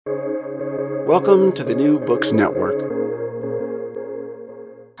Welcome to the New Books Network.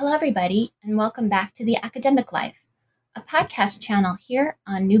 Hello, everybody, and welcome back to The Academic Life, a podcast channel here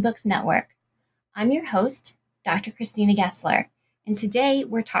on New Books Network. I'm your host, Dr. Christina Gessler, and today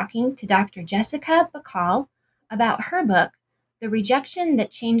we're talking to Dr. Jessica Bacall about her book, The Rejection That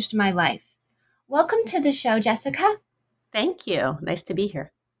Changed My Life. Welcome to the show, Jessica. Thank you. Nice to be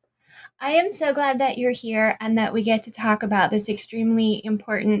here. I am so glad that you're here and that we get to talk about this extremely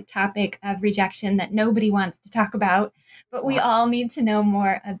important topic of rejection that nobody wants to talk about, but we all need to know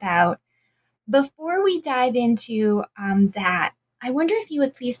more about. Before we dive into that, I wonder if you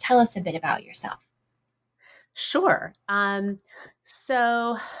would please tell us a bit about yourself. Sure.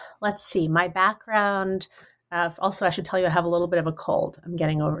 So let's see. My background, also, I should tell you, I have a little bit of a cold I'm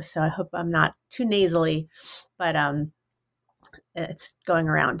getting over, so I hope I'm not too nasally, but it's going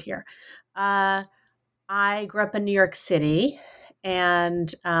around here. I grew up in New York City,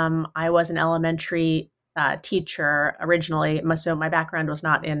 and I was an elementary teacher originally. So my background was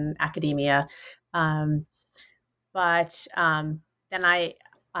not in academia, but then I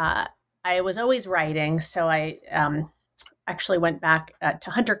was always writing. So I actually went back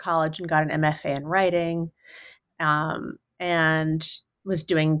to Hunter College and got an MFA in writing, and was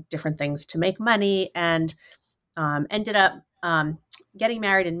doing different things to make money, and ended up getting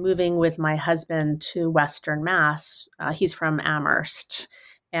married and moving with my husband to Western Mass. He's from Amherst,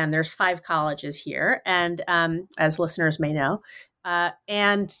 and there's 5 colleges here, and as listeners may know,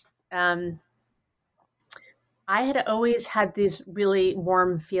 and I had always had these really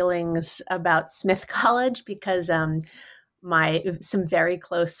warm feelings about Smith College because some very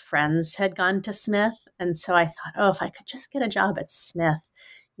close friends had gone to Smith, and so I thought, oh, if I could just get a job at Smith,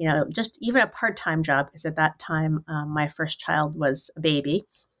 just even a part-time job, because at that time, my first child was a baby.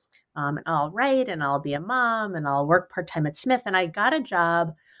 And I'll write and I'll be a mom and I'll work part-time at Smith. And I got a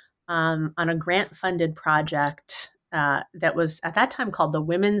job on a grant-funded project that was at that time called the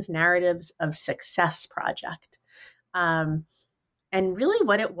Women's Narratives of Success Project. And really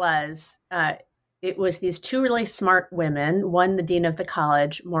what it was these 2 really smart women, one the dean of the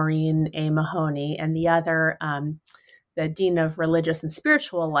college, Maureen A. Mahoney, and the other the Dean of Religious and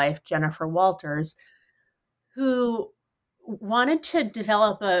Spiritual Life, Jennifer Walters, who wanted to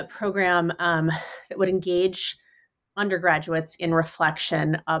develop a program that would engage undergraduates in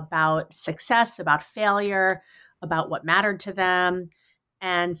reflection about success, about failure, about what mattered to them.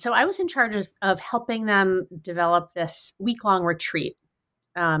 And so I was in charge of helping them develop this week-long retreat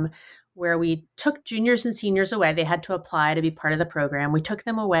where we took juniors and seniors away. They had to apply to be part of the program. We took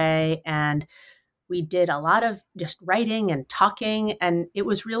them away and we did a lot of just writing and talking, and it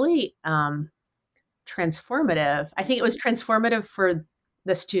was really transformative. I think it was transformative for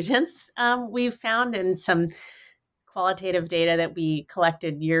the students, we found in some qualitative data that we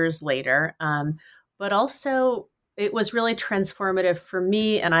collected years later. But also, it was really transformative for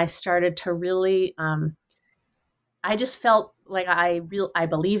me, and I started to really, I just felt like I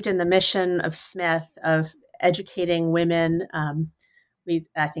believed in the mission of Smith of educating women.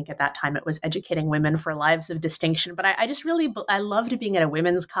 I think at that time it was educating women for lives of distinction. But I loved being at a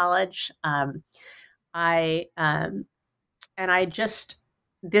women's college.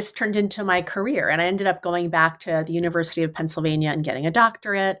 This turned into my career, and I ended up going back to the University of Pennsylvania and getting a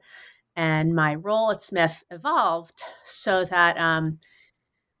doctorate. And my role at Smith evolved so that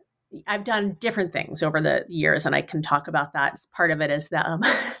I've done different things over the years, and I can talk about that. Part of it is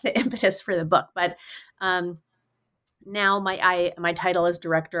the impetus for the book, but now my title is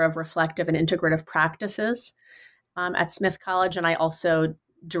Director of Reflective and Integrative Practices at Smith College, and I also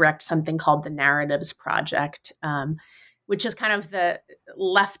direct something called the Narratives Project, which is kind of the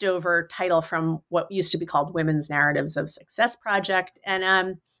leftover title from what used to be called Women's Narratives of Success Project.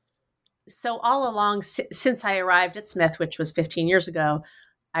 And so all along, since I arrived at Smith, which was 15 years ago,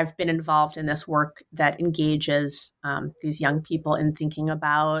 I've been involved in this work that engages these young people in thinking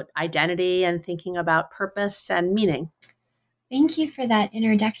about identity and thinking about purpose and meaning. Thank you for that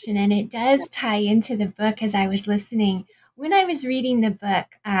introduction. And it does tie into the book as I was listening. When I was reading the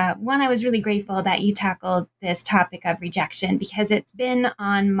book, I was really grateful that you tackled this topic of rejection because it's been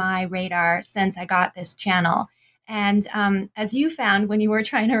on my radar since I got this channel. And as you found when you were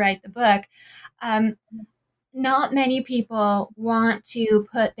trying to write the book, not many people want to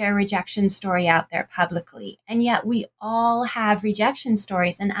put their rejection story out there publicly. And yet we all have rejection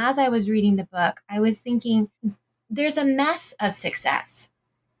stories. And as I was reading the book, I was thinking, there's a mess of success.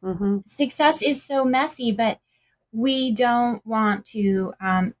 Mm-hmm. Success is so messy, but we don't want to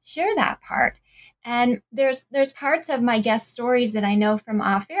share that part. And there's parts of my guest stories that I know from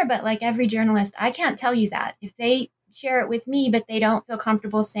off air, but like every journalist, I can't tell you that. If they share it with me, but they don't feel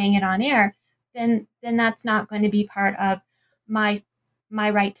comfortable saying it on air, then that's not going to be part of my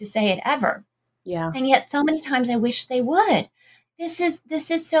right to say it ever. Yeah. And yet so many times I wish they would. This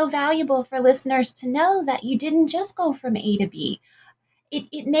is so valuable for listeners to know that you didn't just go from A to B.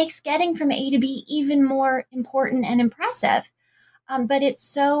 It makes getting from A to B even more important and impressive. But it's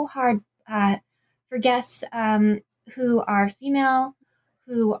so hard for guests who are female,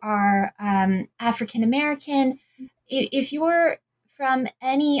 who are African American. If you're from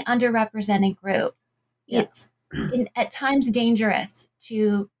any underrepresented group, Yeah. it's at times dangerous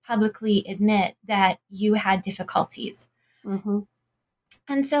to publicly admit that you had difficulties. Mm-hmm.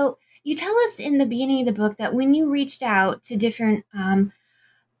 And so you tell us in the beginning of the book that when you reached out to different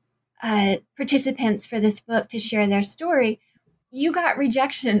participants for this book to share their story, you got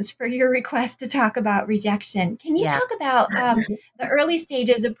rejections for your request to talk about rejection. Can you Yes. talk about the early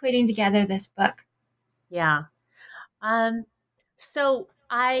stages of putting together this book? Yeah. So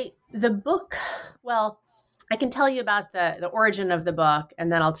the book, well, I can tell you about the origin of the book,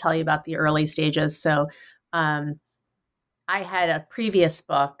 and then I'll tell you about the early stages. So, um, I had a previous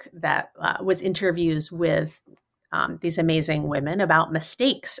book that was interviews with these amazing women about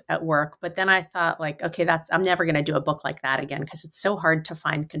mistakes at work. But then I thought, like, okay, I'm never going to do a book like that again because it's so hard to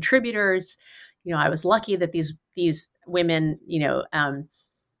find contributors. I was lucky that these women,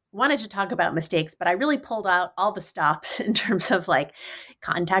 wanted to talk about mistakes, but I really pulled out all the stops in terms of like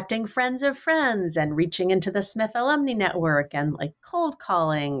contacting friends of friends and reaching into the Smith Alumni Network and like cold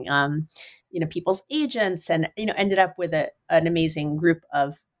calling, people's agents, and ended up with an amazing group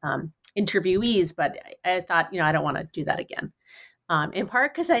of interviewees. But I thought, I don't want to do that again. In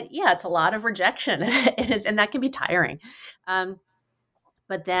part because it's a lot of rejection and that can be tiring.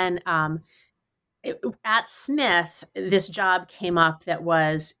 But then at Smith, this job came up that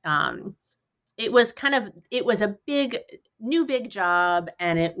was it was a big job,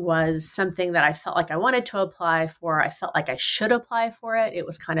 and it was something that I felt like I wanted to apply for. I felt like I should apply for it. It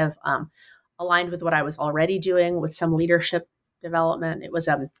was kind of aligned with what I was already doing with some leadership development. It was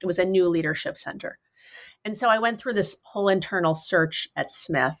a new leadership center. And so I went through this whole internal search at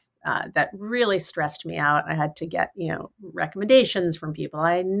Smith that really stressed me out. I had to get, recommendations from people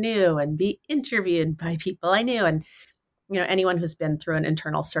I knew and be interviewed by people I knew. And, anyone who's been through an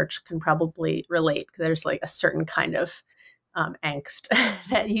internal search can probably relate because there's like a certain kind of angst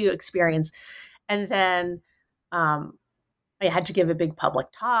that you experience. And then I had to give a big public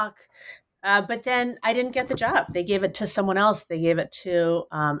talk. But then I didn't get the job. They gave it to someone else. They gave it to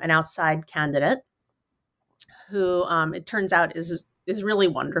an outside candidate who it turns out is really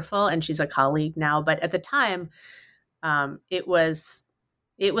wonderful, and she's a colleague now. But at the time, it was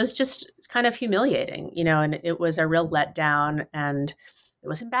just kind of humiliating, and it was a real letdown, and it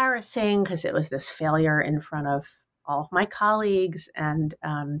was embarrassing because it was this failure in front of all of my colleagues, and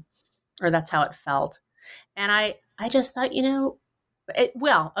or that's how it felt. And I just thought,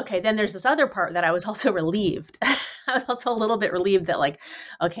 okay, then there's this other part that I was also relieved. I was also a little bit relieved that like,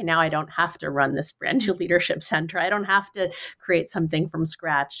 okay, now I don't have to run this brand new leadership center. I don't have to create something from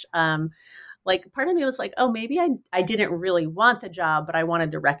scratch. Like part of me was like, oh, maybe I didn't really want the job, but I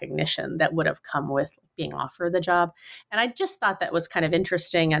wanted the recognition that would have come with being offered the job. And I just thought that was kind of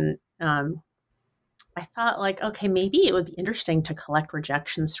interesting. And I thought like, okay, maybe it would be interesting to collect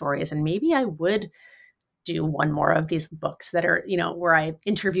rejection stories, and maybe I would do one more of these books that are, where I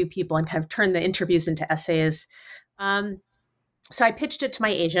interview people and kind of turn the interviews into essays. So I pitched it to my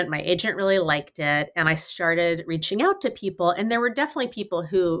agent. My agent really liked it, and I started reaching out to people. And there were definitely people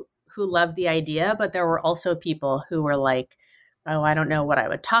who loved the idea, but there were also people who were like, "Oh, I don't know what I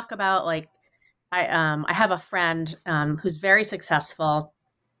would talk about." Like, I have a friend who's very successful,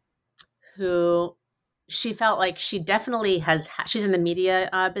 who she felt like she definitely she's in the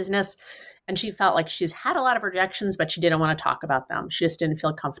media business, and she felt like she's had a lot of rejections, but she didn't want to talk about them. She just didn't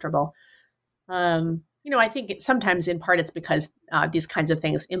feel comfortable. I think sometimes in part it's because these kinds of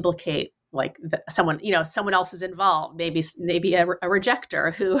things implicate like someone else is involved, maybe a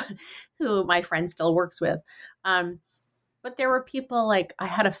rejecter who my friend still works with. But there were people like I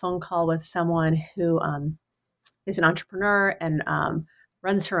had a phone call with someone who is an entrepreneur and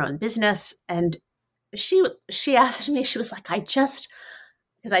runs her own business, and she asked me, she was like, because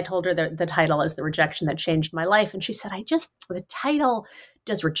I told her the title is The Rejection That Changed My Life. And she said, the title,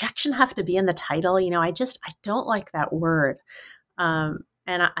 does rejection have to be in the title? I don't like that word. And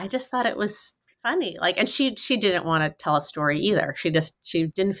I just thought it was funny. Like, and she didn't want to tell a story either. She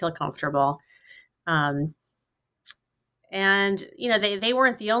didn't feel comfortable. And, they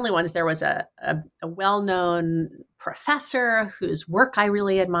weren't the only ones. There was a well-known professor whose work I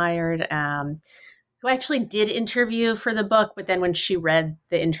really admired, who actually did interview for the book, but then when she read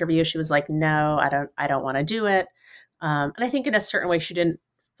the interview, she was like, "No, I don't want to do it." And I think in a certain way, she didn't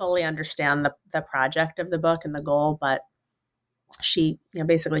fully understand the project of the book and the goal, but she,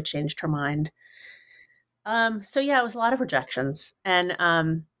 basically changed her mind. So yeah, it was a lot of rejections, and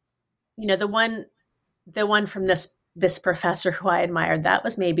the one from this professor who I admired, that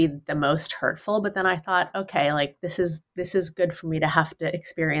was maybe the most hurtful. But then I thought, okay, like this is good for me to have to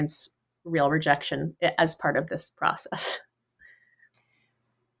experience real rejection as part of this process.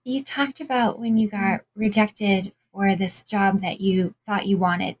 You talked about when you got rejected for this job that you thought you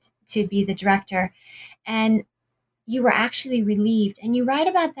wanted to be the director, and you were actually relieved. And you write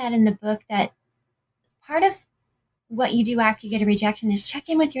about that in the book, that part of what you do after you get a rejection is check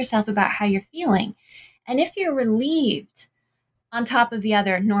in with yourself about how you're feeling. And if you're relieved, on top of the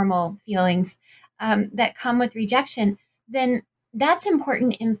other normal feelings that come with rejection, then that's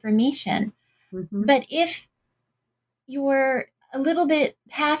important information. Mm-hmm. But if you're a little bit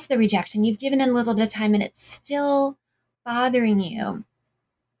past the rejection, you've given it a little bit of time and it's still bothering you,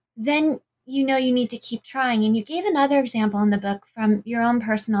 then you know you need to keep trying. And you gave another example in the book from your own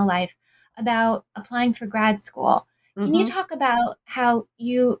personal life about applying for grad school. Can you Mm-hmm. talk about how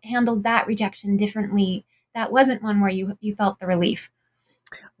you handled that rejection differently? That wasn't one where you felt the relief.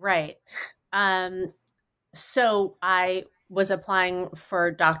 Right. Um, so I was applying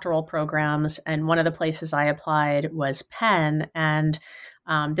for doctoral programs, and one of the places I applied was Penn. And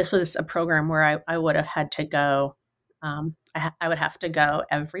this was a program where I would have had to go. I would have to go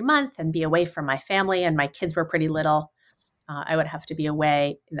every month and be away from my family, and my kids were pretty little. I would have to be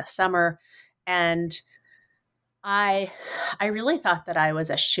away in the summer. And I I really thought that I was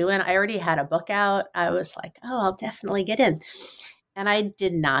a shoo-in. I already had a book out. I was like, "Oh, I'll definitely get in." And I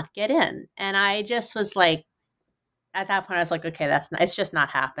did not get in. And I just was like, at that point I was like, "Okay, it's just not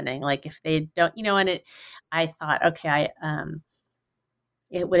happening." Like if they don't, and I thought, "Okay,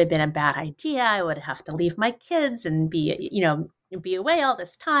 it would have been a bad idea. I would have to leave my kids and be away all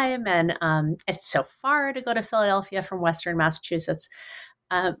this time, and it's so far to go to Philadelphia from Western Massachusetts."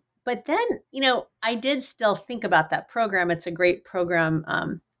 Um, but then, I did still think about that program. It's a great program.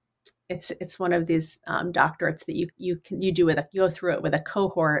 It's one of these doctorates that you do you go through it with a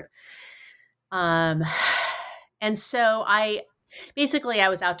cohort. Um, and so I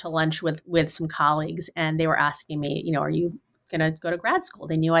was out to lunch with some colleagues, and they were asking me, are you going to go to grad school?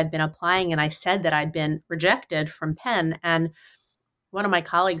 They knew I'd been applying, and I said that I'd been rejected from Penn. And one of my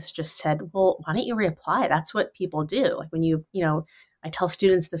colleagues just said, "Well, why don't you reapply? That's what people do. Like when I tell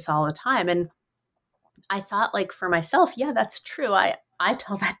students this all the time." And I thought, like, for myself, yeah, that's true. I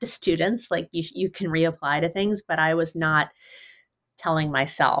tell that to students, like you can reapply to things, but I was not telling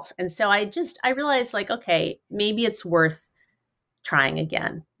myself. And so I realized, like, okay, maybe it's worth trying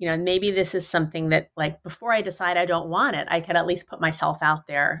again. Maybe this is something that, like, before I decide I don't want it, I could at least put myself out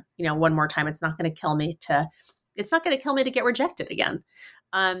there, one more time. It's not going to kill me to get rejected again.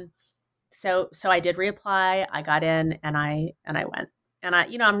 So I did reapply. I got in, and I went. And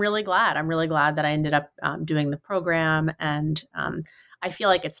I'm really glad. I'm really glad that I ended up doing the program, and I feel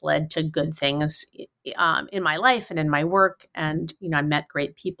like it's led to good things in my life and in my work. And I met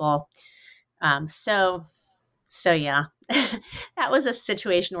great people. So yeah, that was a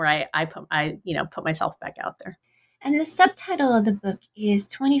situation where I put myself back out there. And the subtitle of the book is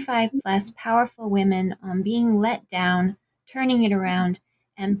 25 Plus Powerful Women on Being Let Down, Turning It Around,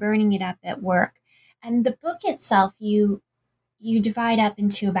 and Burning It Up at Work. And the book itself, you divide up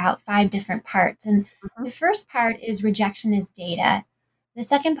into about 5 different parts. And Mhm. the first part is rejection is data. The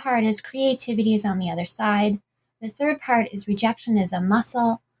second part is creativity is on the other side. The third part is rejection is a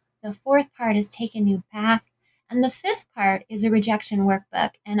muscle. The fourth part is take a new path. And the fifth part is a rejection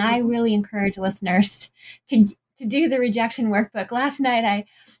workbook. And I really encourage listeners to do the rejection workbook. Last night,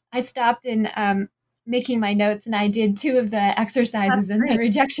 I stopped in making my notes, and I did 2 of the exercises in the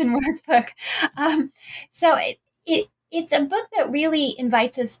rejection workbook. So it's a book that really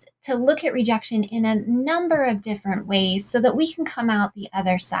invites us to look at rejection in a number of different ways so that we can come out the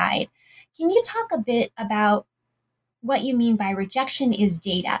other side. Can you talk a bit about what you mean by rejection is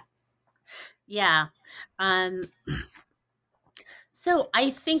data? Yeah. Um, so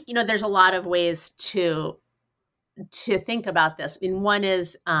I think, there's a lot of ways to think about this. I mean, one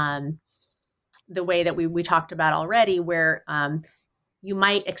is the way that we talked about already, where you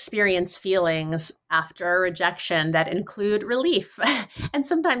might experience feelings after a rejection that include relief. And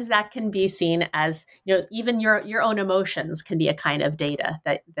sometimes that can be seen as, even your own emotions can be a kind of data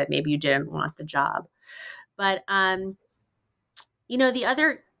that maybe you didn't want the job. But, the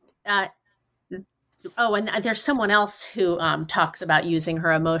other, uh, Oh, and there's someone else who talks about using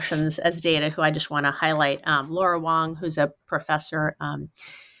her emotions as data, who I just want to highlight. Laura Wong, who's a professor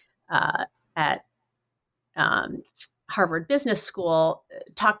at um, Harvard Business School,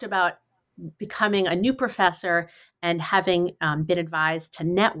 talked about becoming a new professor and having been advised to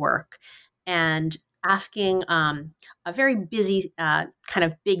network and asking a very busy kind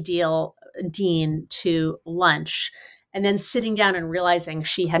of big deal dean to lunch, and then sitting down and realizing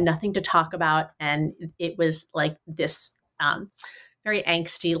she had nothing to talk about, and it was like this very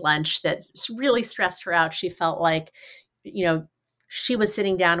angsty lunch that really stressed her out. She felt like, you know, she was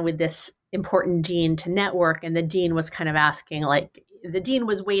sitting down with this important dean to network, and the dean was kind of asking, like, the dean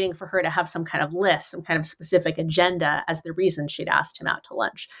was waiting for her to have some kind of list, some kind of specific agenda as the reason she'd asked him out to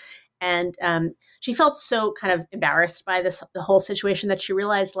lunch. And she felt so kind of embarrassed by the whole situation, that she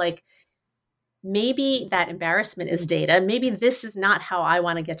realized, like, maybe that embarrassment is data. Maybe this is not how I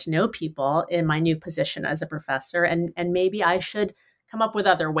want to get to know people in my new position as a professor. And maybe I should come up with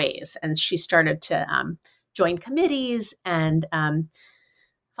other ways. And she started to join committees and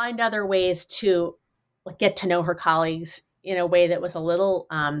find other ways to get to know her colleagues in a way that was a little,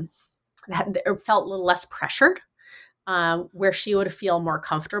 that felt a little less pressured, where she would feel more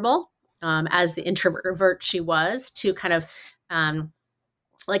comfortable as the introvert she was, to kind of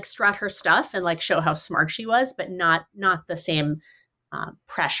like strut her stuff and like show how smart she was, but not the same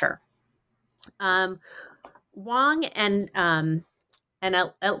pressure. Wong and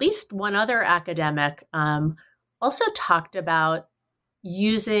at least one other academic also talked about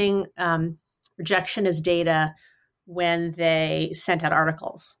using rejection as data when they sent out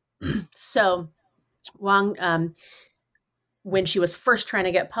articles. So Wong, when she was first trying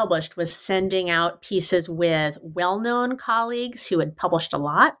to get published, was sending out pieces with well-known colleagues who had published a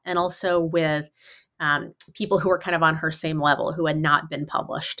lot, and also with people who were kind of on her same level, who had not been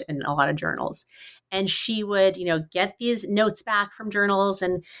published in a lot of journals. And she would, get these notes back from journals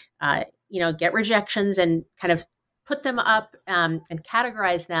and, get rejections and kind of put them up and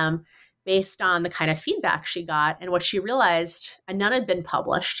categorize them based on the kind of feedback she got. And what she realized, and none had been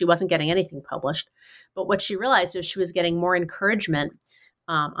published, she wasn't getting anything published, but what she realized is she was getting more encouragement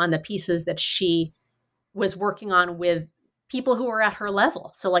on the pieces that she was working on with people who were at her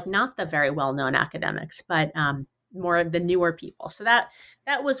level. So like not the very well-known academics, but more of the newer people. So that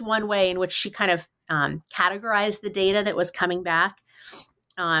was one way in which she kind of categorized the data that was coming back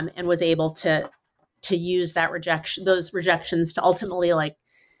and was able to use those rejections to ultimately like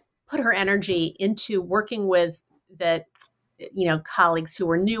put her energy into working with the colleagues who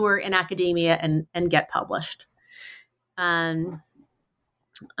were newer in academia and get published. I'm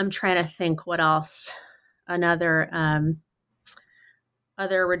trying to think what else. Another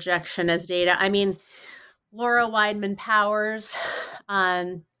other rejection as data. I mean, Laura Weidman Powers,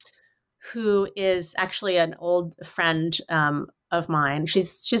 who is actually an old friend of mine.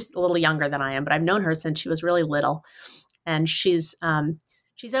 She's a little younger than I am, but I've known her since she was really little, and she's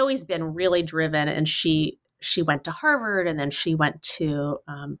always been really driven. And she went to Harvard, and then she went to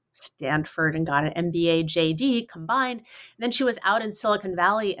Stanford and got an MBA, JD combined. And then she was out in Silicon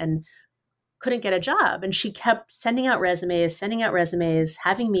Valley and couldn't get a job. And she kept sending out resumes,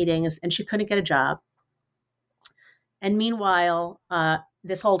 having meetings, and she couldn't get a job. And meanwhile,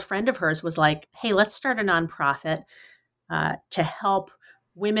 this old friend of hers was like, hey, let's start a nonprofit to help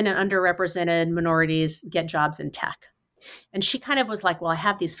women and underrepresented minorities get jobs in tech. And she kind of was like, well, I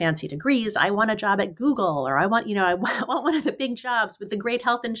have these fancy degrees. I want a job at Google, or I want one of the big jobs with the great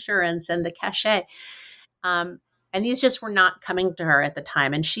health insurance and the cachet. And these just were not coming to her at the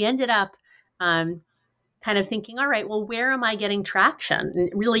time. And she ended up kind of thinking, all right, well, where am I getting traction?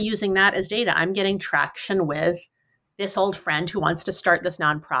 And really using that as data. I'm getting traction with this old friend who wants to start this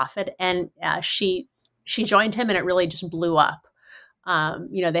nonprofit. And she joined him, and it really just blew up.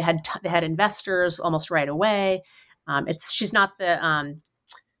 They had investors almost right away. She's not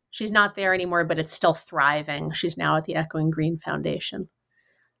there anymore, but it's still thriving. She's now at the Echoing Green Foundation.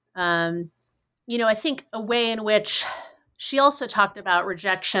 I think a way in which she also talked about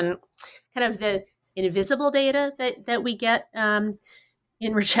rejection, kind of the invisible data that we get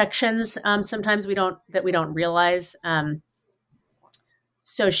in rejections. Sometimes we don't realize.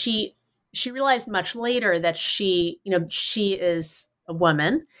 So she realized much later that she is a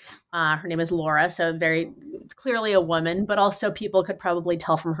woman. Her name is Laura, so very clearly a woman, but also people could probably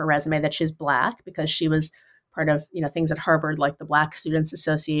tell from her resume that she's Black, because she was part of, things at Harvard, like the Black Students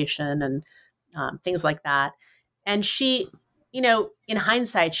Association and things like that. And she, in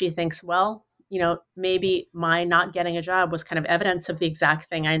hindsight, she thinks, well, maybe my not getting a job was kind of evidence of the exact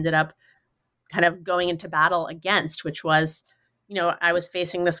thing I ended up kind of going into battle against, which was, I was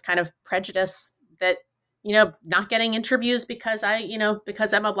facing this kind of prejudice that, not getting interviews because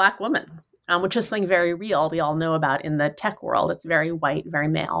because I'm a Black woman, which is something very real. We all know about in the tech world. It's very white, very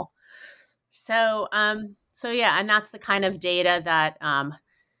male. So yeah, and that's the kind of data that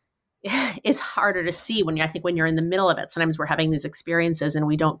is harder to see I think when you're in the middle of it. Sometimes we're having these experiences and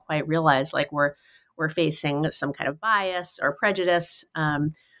we don't quite realize like we're facing some kind of bias or prejudice.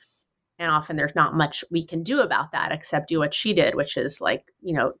 And often there's not much we can do about that except do what she did, which is like,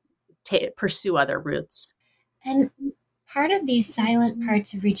 pursue other routes. And part of these silent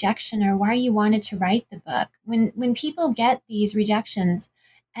parts of rejection are why you wanted to write the book. When people get these rejections,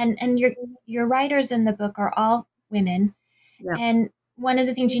 and your writers in the book are all women, Yeah. and one of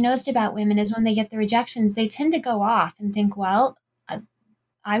the things you noticed about women is when they get the rejections, they tend to go off and think, well,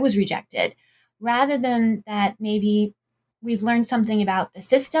 I was rejected, rather than that maybe we've learned something about the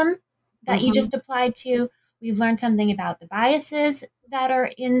system that you just applied to. We've learned something about the biases that are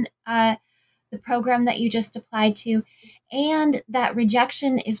in the program that you just applied to, and that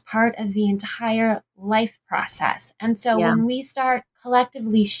rejection is part of the entire life process. And so when we start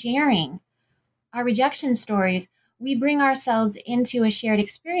collectively sharing our rejection stories, we bring ourselves into a shared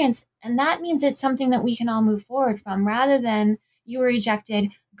experience. And that means it's something that we can all move forward from, rather than you were rejected,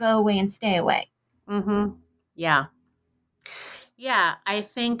 go away and stay away. Yeah. Yeah, I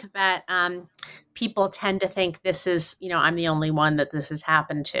think that people tend to think this is, I'm the only one that this has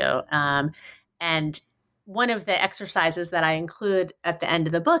happened to. And one of the exercises that I include at the end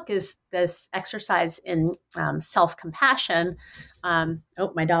of the book is this exercise in self-compassion.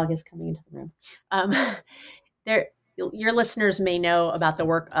 Oh, my dog is coming into the room. There, your listeners may know about the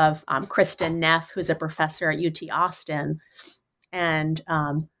work of Kristen Neff, who's a professor at UT Austin. And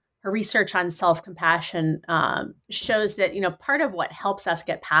her research on self-compassion shows that, part of what helps us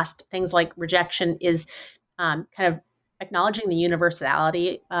get past things like rejection is kind of acknowledging the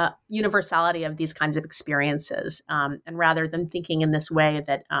universality of these kinds of experiences. And rather than thinking in this way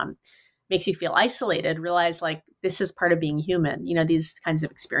that makes you feel isolated, realize like this is part of being human. These kinds of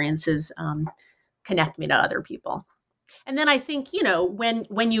experiences connect me to other people. And then I think,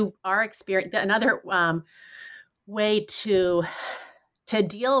 when you are experiencing another way to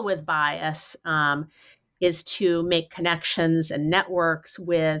deal with bias is to make connections and networks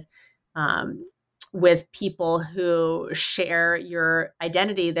with people who share your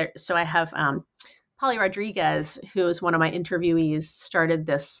identity. There, so I have Polly Rodriguez, who is one of my interviewees, started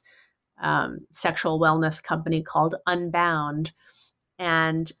this sexual wellness company called Unbound,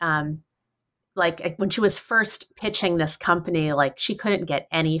 and like when she was first pitching this company, like she couldn't get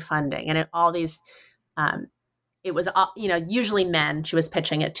any funding, and all these. It was, usually men she was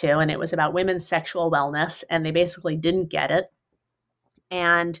pitching it to, and it was about women's sexual wellness, and they basically didn't get it.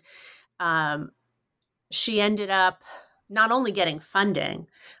 And she ended up not only getting funding,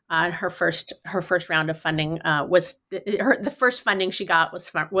 her first round of funding was the first funding she got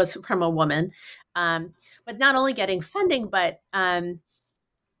was from a woman, but not only getting funding, but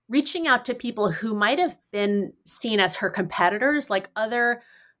reaching out to people who might have been seen as her competitors, like other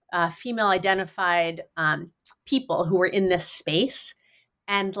female identified people who were in this space,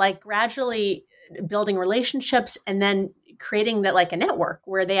 and like gradually building relationships and then creating that like a network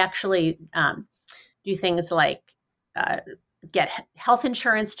where they actually do things like get health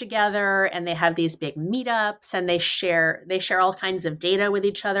insurance together, and they have these big meetups, and they share all kinds of data with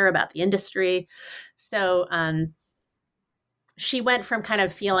each other about the industry. So she went from kind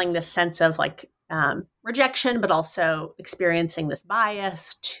of feeling this sense of like rejection, but also experiencing this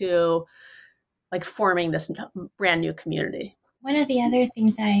bias, to like forming this brand new community. One of the other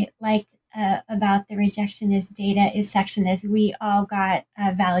things I liked about the rejection is data is section is we all got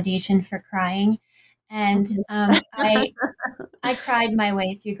validation for crying. And I cried my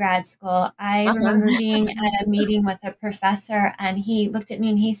way through grad school. I remember being at a meeting with a professor, and he looked at me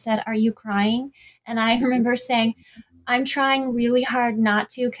and he said, "Are you crying?" And I remember saying, "I'm trying really hard not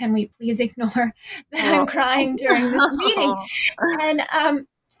to. Can we please ignore that I'm crying during this meeting?" And,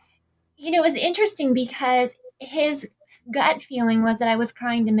 it was interesting because his gut feeling was that I was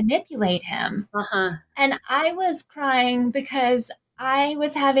crying to manipulate him. And I was crying because I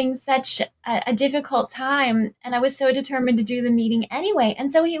was having such a difficult time, and I was so determined to do the meeting anyway.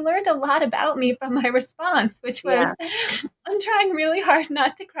 And so he learned a lot about me from my response, which was, I'm trying really hard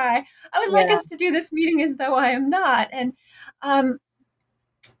not to cry. I would like us to do this meeting as though I am not. And,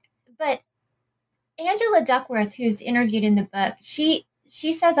 but Angela Duckworth, who's interviewed in the book, she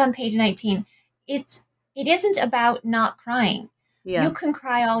says on page 19, it isn't about not crying. You Yeah. can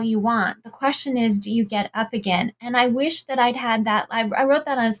cry all you want. The question is, do you get up again? And I wish that I'd had that. I wrote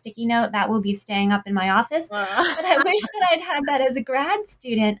that on a sticky note that will be staying up in my office. But I wish that I'd had that as a grad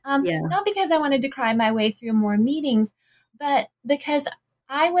student. Yeah. Not because I wanted to cry my way through more meetings, but because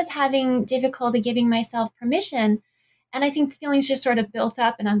I was having difficulty giving myself permission. And I think the feelings just sort of built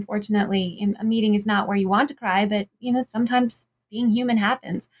up. And unfortunately, a meeting is not where you want to cry, but sometimes being human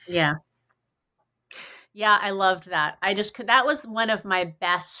happens. Yeah. Yeah, I loved that. That was one of my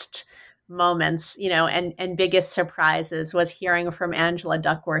best moments, and biggest surprises was hearing from Angela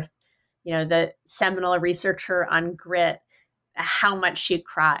Duckworth, the seminal researcher on grit, how much she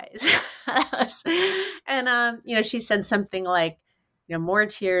cries. And she said something like, more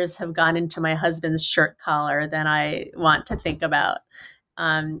tears have gone into my husband's shirt collar than I want to think about.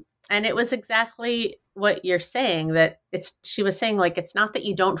 And it was exactly what you're saying, that she was saying, like, it's not that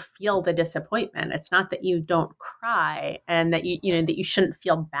you don't feel the disappointment. It's not that you don't cry, and that that you shouldn't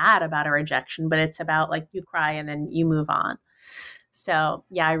feel bad about a rejection, but it's about, like, you cry and then you move on. So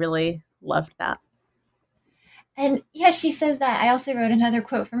yeah, I really loved that. And yeah, she says that. I also wrote another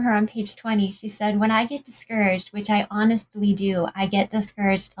quote from her on page 20. She said, "When I get discouraged, which I honestly do, I get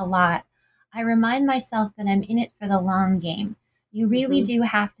discouraged a lot, I remind myself that I'm in it for the long game. You really Mm-hmm. do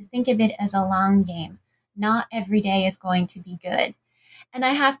have to think of it as a long game. Not every day is going to be good." And I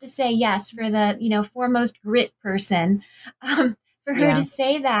have to say, yes, for the, foremost grit person, for her Yeah. to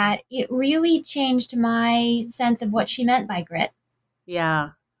say that, it really changed my sense of what she meant by grit.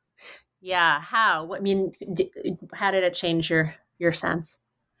 Yeah. Yeah. How? I mean, how did it change your sense?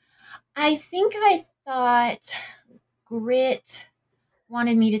 I think I thought grit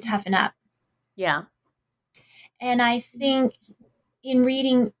wanted me to toughen up. Yeah. And I think in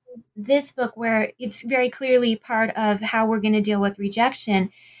reading this book, where it's very clearly part of how we're going to deal with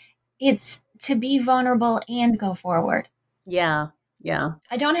rejection, it's to be vulnerable and go forward. Yeah. Yeah.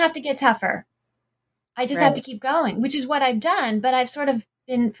 I don't have to get tougher. I just have to Right. keep going, which is what I've done. But I've sort of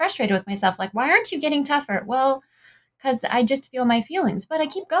been frustrated with myself. Like, why aren't you getting tougher? Well, because I just feel my feelings, but I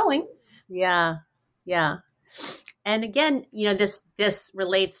keep going. Yeah. Yeah. And again, this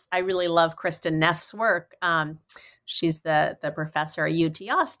relates. I really love Kristen Neff's work. She's the professor at UT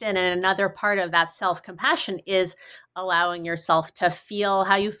Austin, and another part of that self compassion is allowing yourself to feel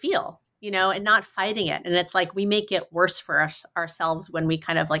how you feel, and not fighting it. And it's like we make it worse for ourselves when we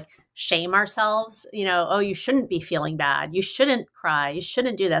kind of like shame ourselves. Oh, you shouldn't be feeling bad. You shouldn't cry. You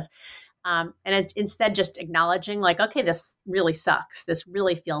shouldn't do this. Instead, just acknowledging, like, okay, this really sucks. This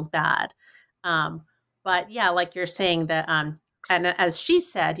really feels bad. Um, but yeah, like you're saying that, and as she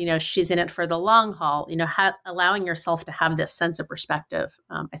said, she's in it for the long haul. Allowing yourself to have this sense of perspective,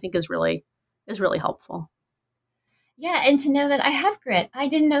 I think is really helpful. Yeah, and to know that I have grit. I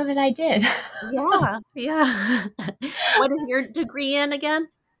didn't know that I did. Yeah, yeah. What is your degree in again?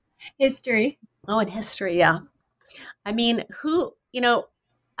 History. Oh, in history. Yeah. I mean,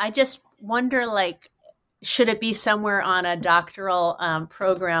 I just wonder, like, should it be somewhere on a doctoral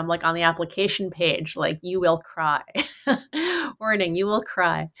program, like on the application page, like, you will cry? Warning, you will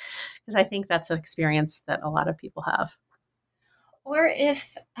cry. Because I think that's an experience that a lot of people have. Or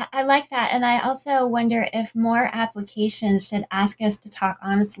if I like that. And I also wonder if more applications should ask us to talk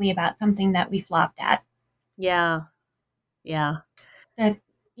honestly about something that we flopped at. Yeah. Yeah. That,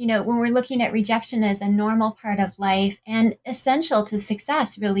 when we're looking at rejection as a normal part of life and essential to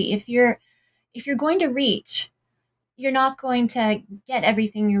success, really, if you're going to reach, you're not going to get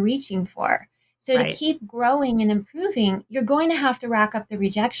everything you're reaching for. So to Right. keep growing and improving, you're going to have to rack up the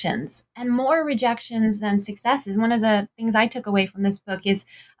rejections, and more rejections than successes. One of the things I took away from this book is,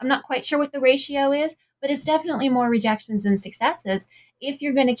 I'm not quite sure what the ratio is, but it's definitely more rejections than successes if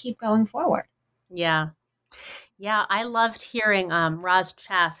you're going to keep going forward. Yeah. Yeah. I loved hearing Roz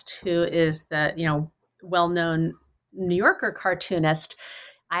Chast, who is the, well-known New Yorker cartoonist.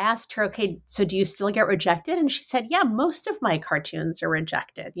 I asked her, okay, so do you still get rejected? And she said, yeah, most of my cartoons are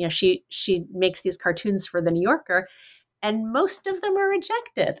rejected. She makes these cartoons for the New Yorker, and most of them are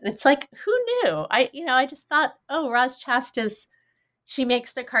rejected. And it's like, who knew? I just thought, oh, Roz Chast she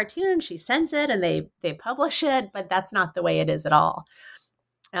makes the cartoon, she sends it, and they publish it, but that's not the way it is at all.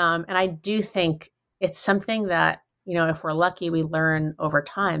 And I do think it's something that, if we're lucky, we learn over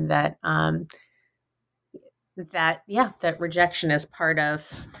time that rejection is part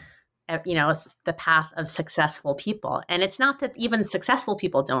of, it's the path of successful people. And it's not that even successful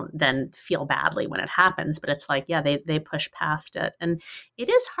people don't then feel badly when it happens, but it's like, yeah, they push past it. And it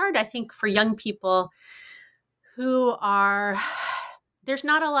is hard, I think, for young people who are, there's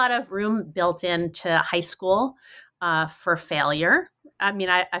not a lot of room built into high school for failure. I mean,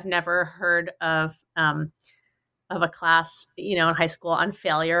 I've never heard of of a class, in high school on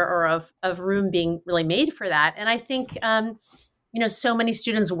failure, or of room being really made for that. And I think, so many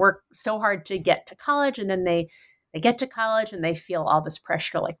students work so hard to get to college, and then they get to college and they feel all this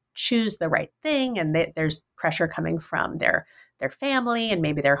pressure to like choose the right thing. And there's pressure coming from their family and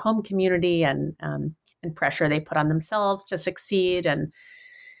maybe their home community, and pressure they put on themselves to succeed. And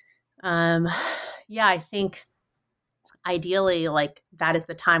yeah, I think ideally, like, that is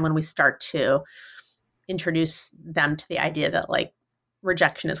the time when we start to introduce them to the idea that like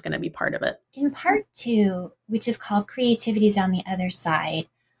rejection is going to be part of it. In part 2, which is called Creativity's on the Other Side,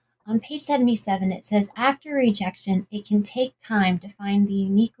 on page 77, it says, after rejection, it can take time to find the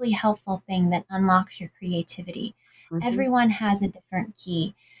uniquely helpful thing that unlocks your creativity. Mm-hmm. Everyone has a different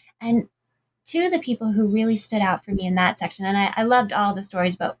key. And two of the people who really stood out for me in that section, and I loved all the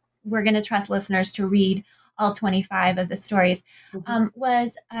stories, but we're going to trust listeners to read all 25 of the stories,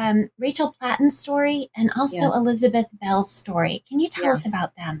 was Rachel Platten's story and also Elizabeth Bell's story. Can you tell us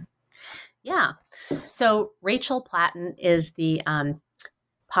about them? Yeah. So Rachel Platten is the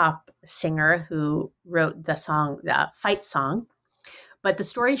pop singer who wrote the song, the Fight Song. But the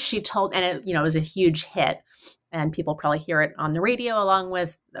story she told, and it was a huge hit, and people probably hear it on the radio along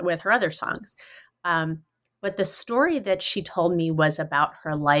with her other songs. But the story that she told me was about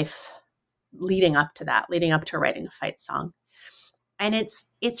her life leading up to writing a Fight Song. And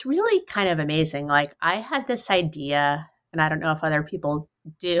it's really kind of amazing. Like, I had this idea, and I don't know if other people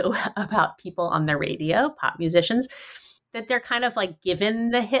do, about people on the radio, pop musicians, that they're kind of like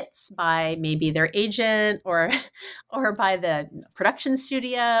given the hits by maybe their agent or by the production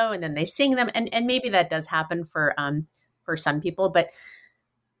studio, and then they sing them. And maybe that does happen for some people, but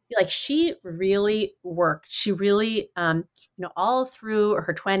like, she really worked. She really, all through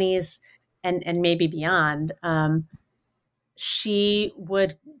her 20s and maybe beyond, she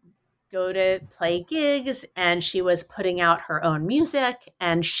would go to play gigs, and she was putting out her own music,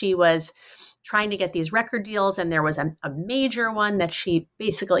 and she was trying to get these record deals. And there was a major one that she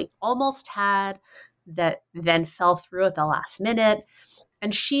basically almost had that then fell through at the last minute.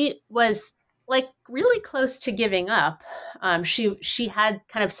 And she was like really close to giving up. She had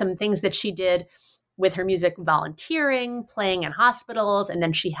kind of some things that she did with her music, volunteering, playing in hospitals. And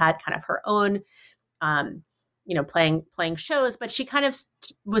then she had kind of her own, playing shows, but she kind of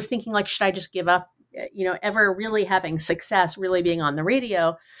was thinking like, should I just give up, ever really having success, really being on the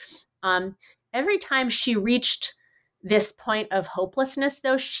radio? Every time she reached this point of hopelessness,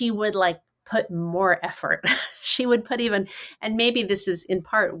 though, she would like put more effort. She would put even, and maybe this is in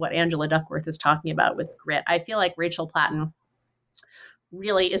part what Angela Duckworth is talking about with grit. I feel like Rachel Platten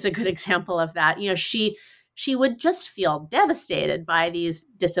really is a good example of that. She would just feel devastated by these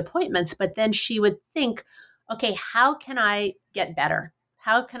disappointments, but then she would think, okay, how can I get better?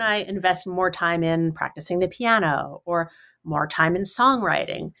 How can I invest more time in practicing the piano or more time in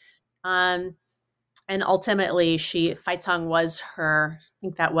songwriting? And ultimately, Fight Song was I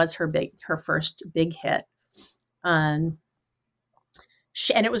think that was her first big hit. And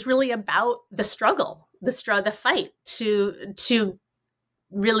it was really about the struggle, the fight to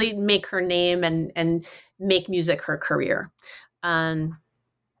really make her name and make music her career. And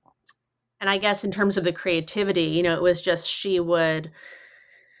I guess in terms of the creativity, it was just, she would,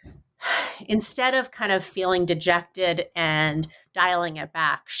 instead of kind of feeling dejected and dialing it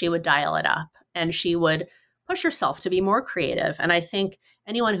back, she would dial it up, and she would push herself to be more creative. And I think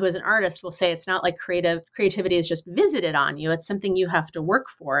anyone who is an artist will say it's not like creativity is just visited on you. It's something you have to work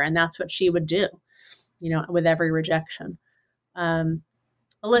for. And that's what she would do, with every rejection.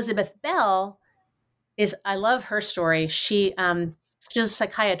 Elizabeth Bell I love her story. She's a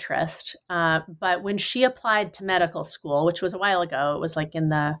psychiatrist, but when she applied to medical school, which was a while ago, it was like in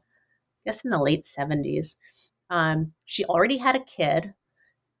the late 70s, she already had a kid,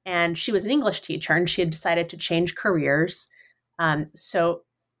 and she was an English teacher, and she had decided to change careers. So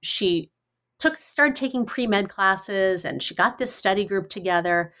she started taking pre-med classes, and she got this study group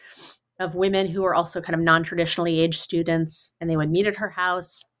together of women who were also kind of non-traditionally aged students, and they would meet at her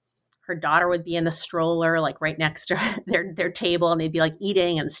house. Her daughter would be in the stroller, like right next to their table, and they'd be like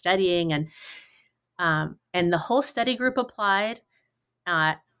eating and studying. And the whole study group applied.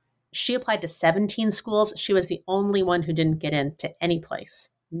 She applied to 17 schools. She was the only one who didn't get into any place.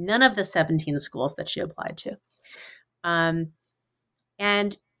 None of the 17 schools that she applied to.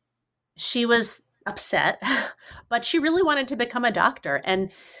 And she was upset, but she really wanted to become a doctor.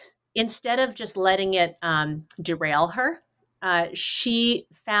 And instead of just letting it derail her, she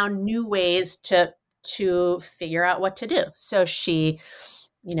found new ways to figure out what to do. So she,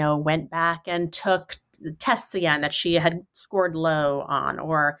 went back and took tests again that she had scored low on,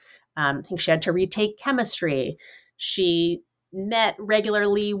 or I think she had to retake chemistry. She met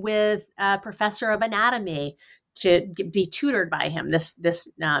regularly with a professor of anatomy to be tutored by him. This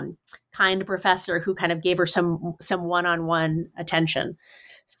kind professor who kind of gave her some one-on-one attention.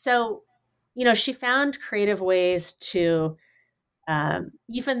 So, she found creative ways to,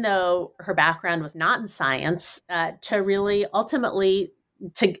 even though her background was not in science, to really ultimately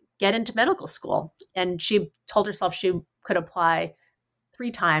to get into medical school. And she told herself she could apply 3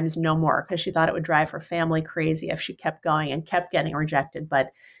 times, no more, because she thought it would drive her family crazy if she kept going and kept getting rejected.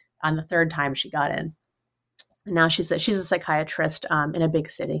 But on the 3rd time, she got in. And now she's a psychiatrist in a big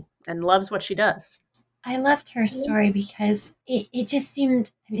city and loves what she does. I loved her story because it just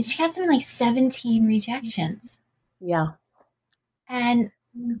seemed, I mean, she got something like 17 rejections. Yeah. And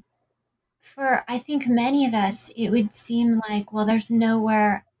for, I think, many of us, it would seem like, well, there's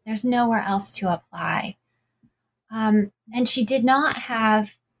nowhere else to apply. And she did not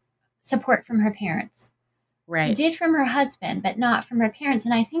have support from her parents. Right. She did from her husband, but not from her parents.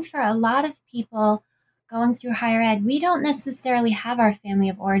 And I think for a lot of people going through higher ed, we don't necessarily have our family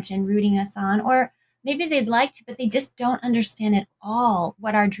of origin rooting us on, or maybe they'd like to, but they just don't understand at all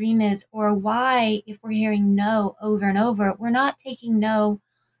what our dream is, or why, if we're hearing no over and over, we're not taking no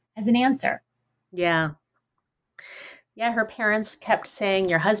as an answer. Yeah. Yeah, her parents kept saying,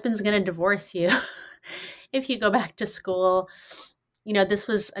 your husband's going to divorce you if you go back to school. This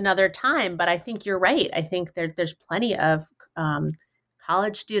was another time, but I think you're right. I think there's plenty of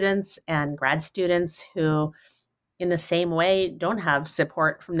college students and grad students who, in the same way, don't have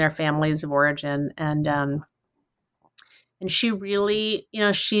support from their families of origin. And she really,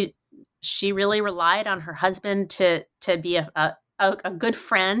 she really relied on her husband to be a good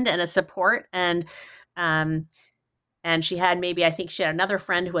friend and a support. And she had I think she had another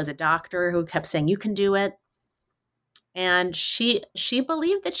friend who was a doctor who kept saying, you can do it. And she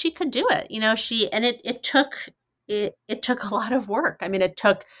believed that she could do it. It took a lot of work. I mean, it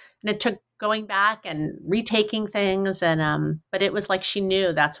took going back and retaking things. But it was like she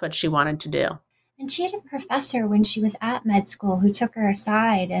knew that's what she wanted to do. And she had a professor when she was at med school who took her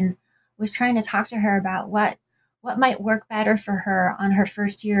aside and was trying to talk to her about what might work better for her on her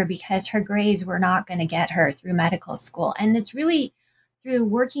first year, because her grades were not going to get her through medical school. And it's really through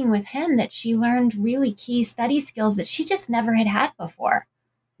working with him that she learned really key study skills that she just never had before.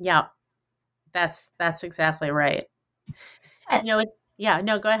 Yeah, that's exactly right. No,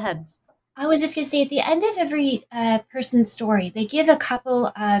 go ahead. I was just going to say, at the end of every person's story, they give a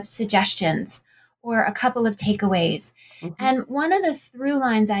couple of suggestions or a couple of takeaways. Mm-hmm. And one of the through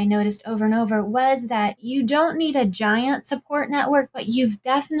lines I noticed over and over was that you don't need a giant support network, but you've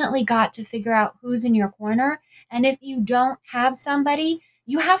definitely got to figure out who's in your corner. And if you don't have somebody,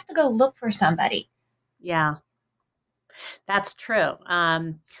 you have to go look for somebody. Yeah, that's true.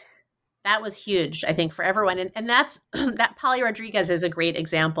 That was huge, I think, for everyone. And that's that Polly Rodriguez is a great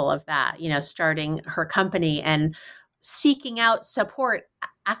example of that, starting her company and seeking out support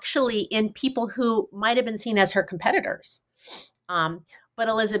actually in people who might have been seen as her competitors. But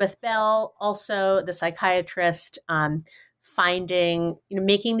Elizabeth Bell, also the psychiatrist, finding,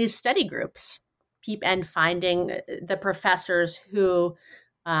 making these study groups and finding the professors who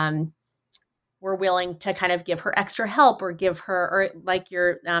were willing to kind of give her extra help or give her, or like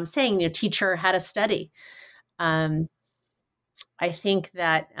you're saying, teach her how to study. I think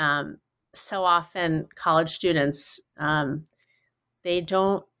that so often college students, they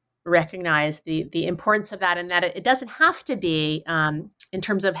don't recognize the importance of that, and that it doesn't have to be in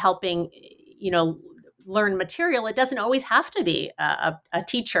terms of helping, learn material. It doesn't always have to be a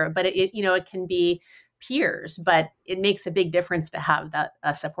teacher, but it can be peers, but it makes a big difference to have that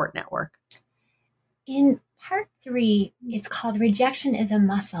support network. In part 3, it's called Rejection is a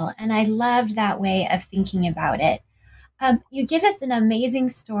Muscle, and I loved that way of thinking about it. You give us an amazing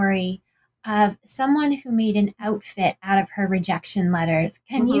story of someone who made an outfit out of her rejection letters.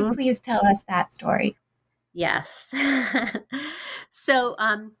 Can Mm-hmm. you please tell us that story? Yes. So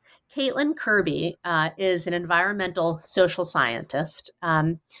Caitlin Kirby is an environmental social scientist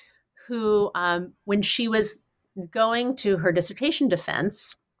who, when she was going to her dissertation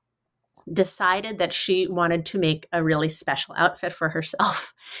defense, decided that she wanted to make a really special outfit for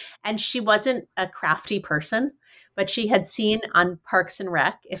herself. And she wasn't a crafty person, but she had seen on Parks and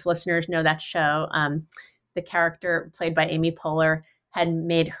Rec, if listeners know that show, the character played by Amy Poehler had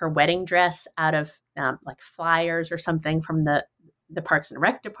made her wedding dress out of like flyers or something from the Parks and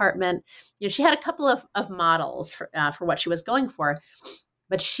Rec department. She had a couple of models for what she was going for,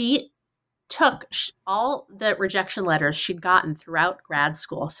 but she took all the rejection letters she'd gotten throughout grad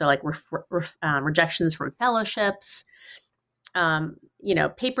school. So like rejections from fellowships,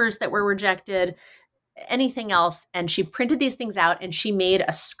 papers that were rejected, anything else. And she printed these things out and she made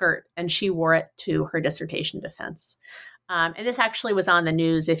a skirt and she wore it to her dissertation defense. And this actually was on the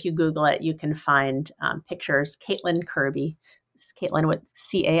news. If you Google it, you can find pictures. Caitlin Kirby, it's Caitlin with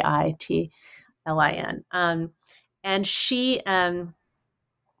Caitlin. And she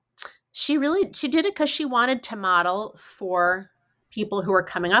did it because she wanted to model for people who were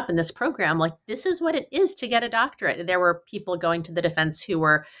coming up in this program, like, this is what it is to get a doctorate. There were people going to the defense who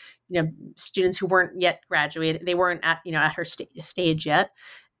were, students who weren't yet graduated. They weren't at her stage yet.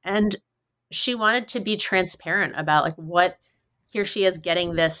 And she wanted to be transparent about like what here she is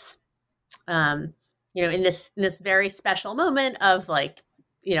getting this, in this very special moment of like,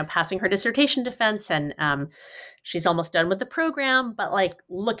 passing her dissertation defense, and she's almost done with the program, but like,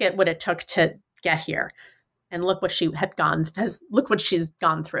 look at what it took to get here. And look what look what she's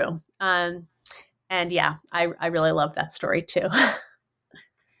gone through. And yeah, I really love that story too.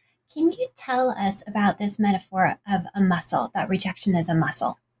 Can you tell us about this metaphor of a muscle, that rejection is a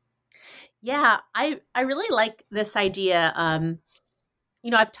muscle? Yeah, I really like this idea.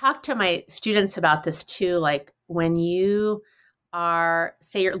 I've talked to my students about this too. Like when you are,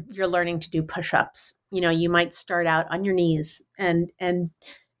 say you're learning to do push-ups, you might start out on your knees and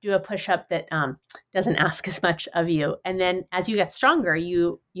do a push-up that doesn't ask as much of you. And then as you get stronger,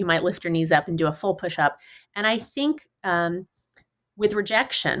 you might lift your knees up and do a full push-up. And I think with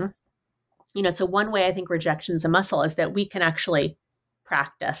rejection, so one way I think rejection is a muscle is that we can actually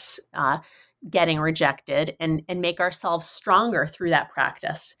practice getting rejected and make ourselves stronger through that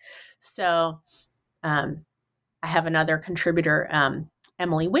practice. So I have another contributor,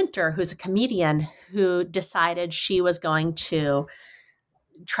 Emily Winter, who's a comedian, who decided she was going to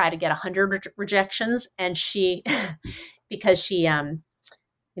try to get 100 rejections. And she, because she, in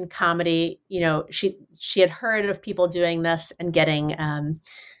comedy, she had heard of people doing this and getting,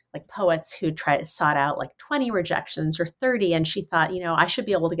 like poets who sought out like 20 rejections or 30. And she thought, I should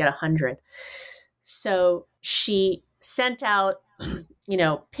be able to get 100. So she sent out,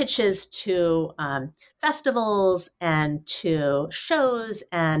 pitches to festivals and to shows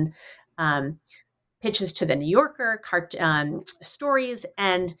and pitches to the New Yorker, stories.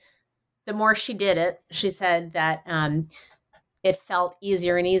 And the more she did it, she said that it felt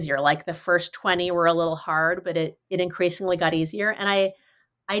easier and easier. Like the first 20 were a little hard, but it increasingly got easier. And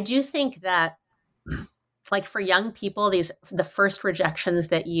I do think that like for young people, the first rejections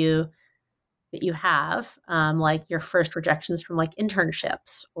that you have, like your first rejections from like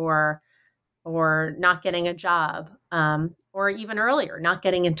internships or not getting a job, or even earlier, not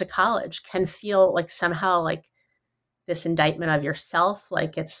getting into college, can feel like somehow like this indictment of yourself,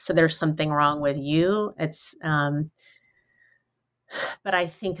 like there's something wrong with you. But I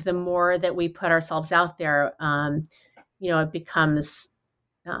think the more that we put ourselves out there, it becomes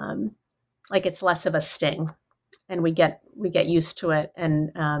like it's less of a sting, and we get used to it,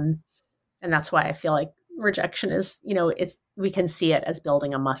 and that's why I feel like rejection is, we can see it as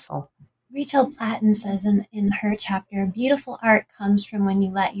building a muscle. Rachel Platten says in her chapter, beautiful art comes from when you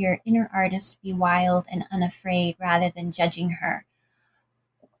let your inner artist be wild and unafraid rather than judging her.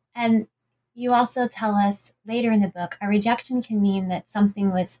 And you also tell us later in the book, a rejection can mean that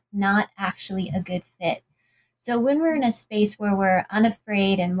something was not actually a good fit. So when we're in a space where we're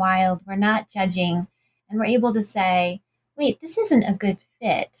unafraid and wild, we're not judging, and we're able to say, wait, this isn't a good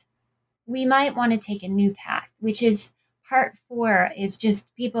fit, we might want to take a new path, which is part 4, is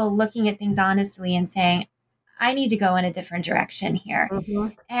just people looking at things honestly and saying, I need to go in a different direction here. Mm-hmm.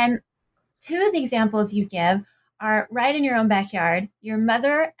 And 2 of the examples you give are right in your own backyard, your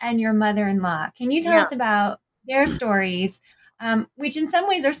mother and your mother-in-law. Can you tell us about their stories, which in some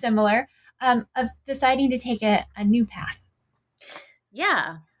ways are similar, of deciding to take a new path?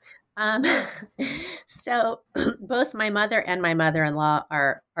 Yeah. So both my mother and my mother-in-law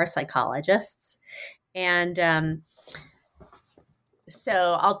are psychologists. And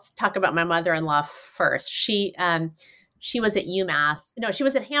so I'll talk about my mother-in-law first. She was at UMass. No, she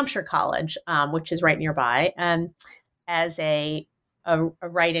was at Hampshire College, which is right nearby, as a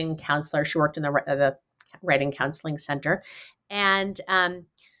writing counselor. She worked in the writing counseling center. And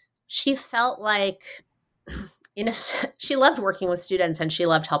she felt like she loved working with students and she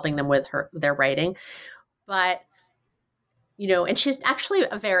loved helping them with their writing. But and she's actually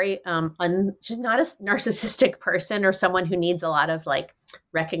a very, she's not a narcissistic person or someone who needs a lot of like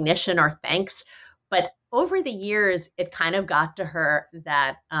recognition or thanks. But over the years, it kind of got to her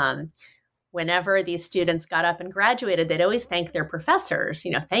that whenever these students got up and graduated, they'd always thank their professors.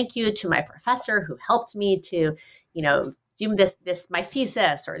 Thank you to my professor who helped me to, do my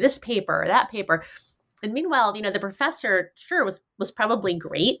thesis or this paper or that paper. and meanwhile, the professor sure was probably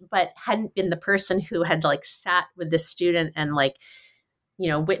great, but hadn't been the person who had like sat with this student and like,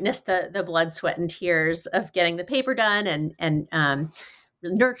 witnessed the blood, sweat, and tears of getting the paper done, and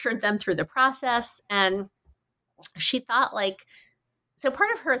nurtured them through the process. And she thought like, so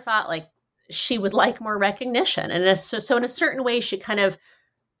part of her thought like she would like more recognition, and so in a certain way she kind of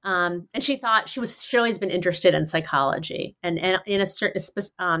and she thought she'd always been interested in psychology, and in a certain,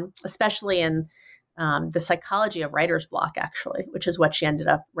 especially in the psychology of writer's block, actually, which is what she ended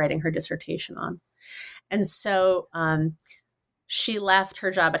up writing her dissertation on. And so she left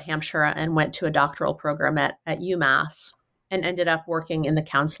her job at Hampshire and went to a doctoral program at UMass, and ended up working in the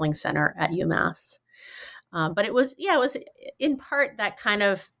counseling center at UMass. But it was in part that kind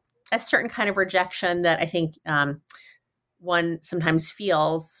of a certain kind of rejection that I think one sometimes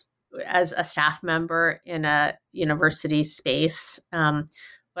feels as a staff member in a university space,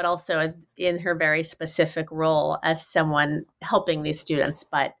 but also in her very specific role as someone helping these students,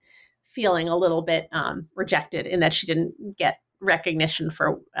 but feeling a little bit rejected in that she didn't get recognition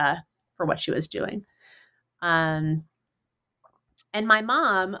for what she was doing. And my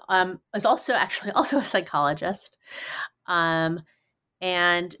mom was also a psychologist,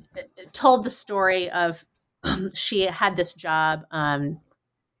 and told the story of she had this job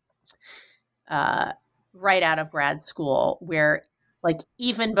right out of grad school where, like,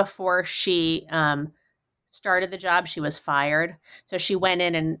 even before she started the job, she was fired. So she went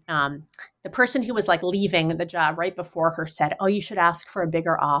in, and the person who was like leaving the job right before her said, "Oh, you should ask for a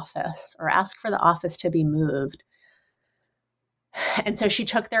bigger office, or ask for the office to be moved." And so she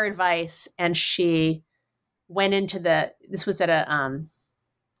took their advice, and she went into this was at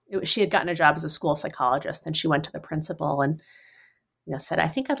she had gotten a job as a school psychologist, and she went to the principal and said, "I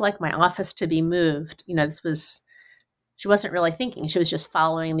think I'd like my office to be moved." She wasn't really thinking. She was just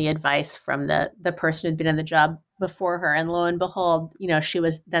following the advice from the person who'd been in the job before her. And lo and behold, she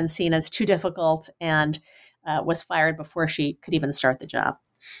was then seen as too difficult and was fired before she could even start the job.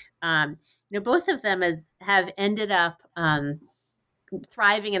 Both of them have ended up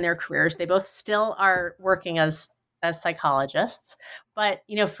thriving in their careers. They both still are working as psychologists. But,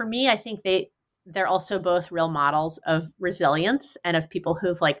 for me, I think they're also both real models of resilience and of people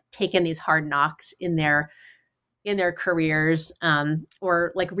who've like taken these hard knocks in their careers,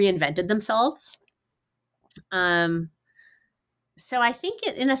 or like reinvented themselves. So I think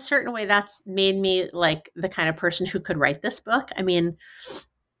in a certain way that's made me like the kind of person who could write this book. I mean,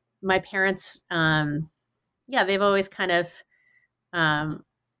 my parents, they've always kind of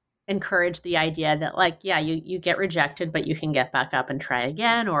encouraged the idea that like, yeah, you get rejected, but you can get back up and try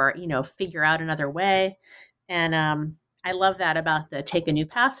again, or, figure out another way. And I love that about the Take a New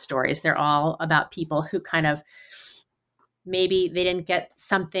Path stories. They're all about people who kind of, maybe they didn't get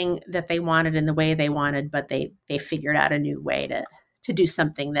something that they wanted in the way they wanted, but they figured out a new way to do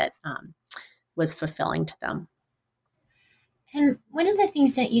something that was fulfilling to them. And one of the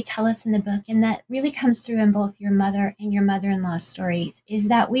things that you tell us in the book, and that really comes through in both your mother and your mother-in-law's stories, is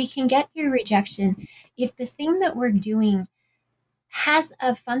that we can get through rejection if the thing that we're doing has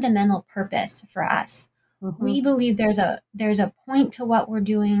a fundamental purpose for us. Mm-hmm. We believe there's a point to what we're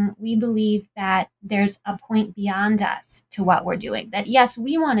doing. We believe that there's a point beyond us to what we're doing. That yes,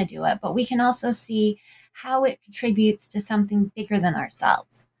 we want to do it, but we can also see how it contributes to something bigger than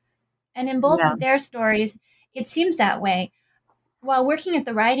ourselves. And in both of their stories, it seems that way. While working at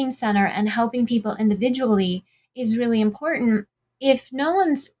the Writing Center and helping people individually is really important, if no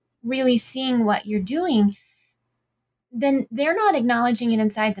one's really seeing what you're doing, then they're not acknowledging it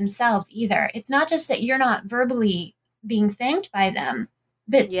inside themselves either. It's not just that you're not verbally being thanked by them,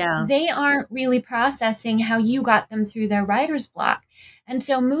 but they aren't really processing how you got them through their writer's block. And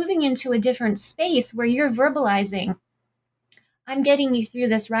so moving into a different space where you're verbalizing, "I'm getting you through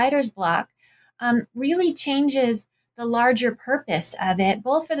this writer's block," really changes the larger purpose of it,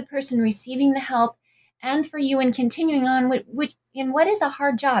 both for the person receiving the help and for you in continuing on in what is a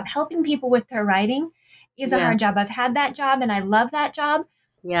hard job. Helping people with their writing is a hard job. I've had that job and I love that job.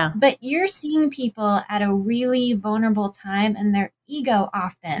 Yeah. But you're seeing people at a really vulnerable time, and their ego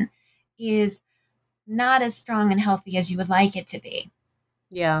often is not as strong and healthy as you would like it to be.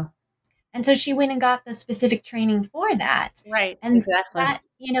 Yeah. And so she went and got the specific training for that. Right. And exactly.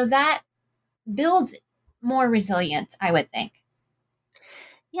 that builds more resilience, I would think.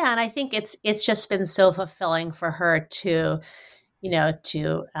 Yeah. And I think it's just been so fulfilling for her to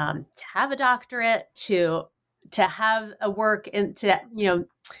have a doctorate, to have a work, and to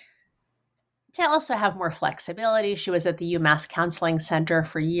also have more flexibility. She was at the UMass Counseling Center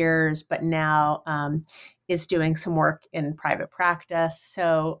for years, but now is doing some work in private practice.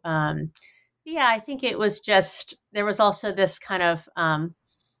 So Yeah, I think it was just, there was also this kind of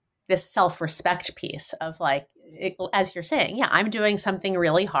this self-respect piece of like, as you're saying, yeah, I'm doing something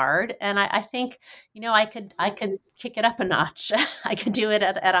really hard, and I think, I could kick it up a notch. I could do it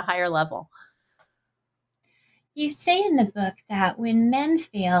at a higher level. You say in the book that when men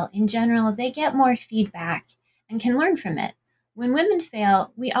fail, in general, they get more feedback and can learn from it. When women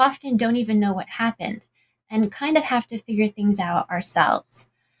fail, we often don't even know what happened and kind of have to figure things out ourselves.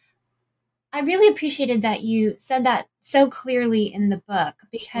 I really appreciated that you said that so clearly in the book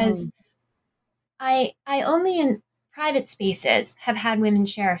because Mm, I only in private spaces have had women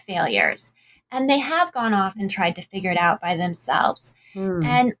share failures, and they have gone off and tried to figure it out by themselves. mm,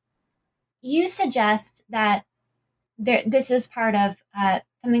 And you suggest that this is part of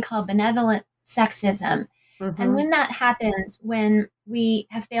something called benevolent sexism. And hmm. when that happens, when we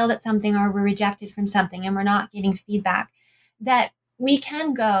have failed at something or we're rejected from something and we're not getting feedback, that we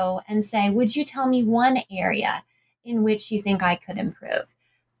can go and say, would you tell me one area in which you think I could improve?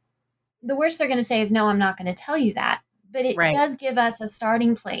 The worst they're going to say is, no, I'm not going to tell you that. But it Right. does give us a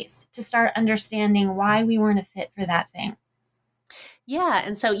starting place to start understanding why we weren't a fit for that thing. Yeah,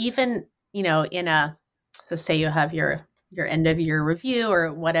 and so even, in a, so say you have your end of year review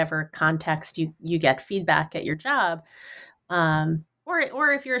or whatever context you get feedback at your job, or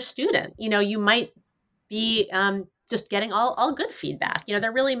if you're a student, you might be just getting all good feedback.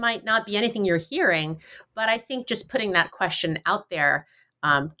 There really might not be anything you're hearing, but I think just putting that question out there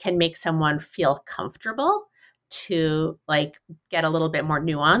can make someone feel comfortable to like get a little bit more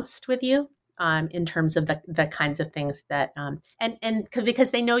nuanced with you in terms of the kinds of things that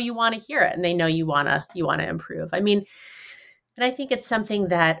because they know you want to hear it and they know you want to improve. I mean, and I think it's something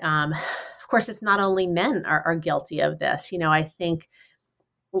that of course it's not only men are guilty of this. I think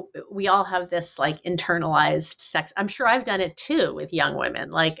we all have this like internalized sex. I'm sure I've done it too with young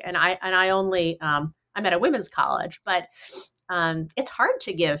women. Like, and I only I'm at a women's college, but it's hard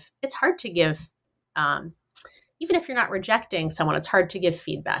to give um, even if you're not rejecting someone, it's hard to give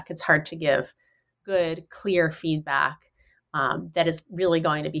feedback. It's hard to give good, clear feedback that is really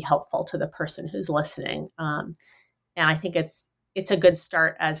going to be helpful to the person who's listening. And I think it's a good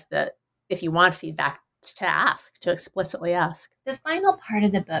start as the if you want feedback to explicitly ask. The final part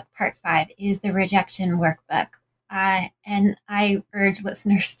of the book, part 5, is the rejection workbook. And I urge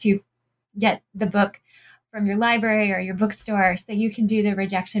listeners to get the book from your library or your bookstore so you can do the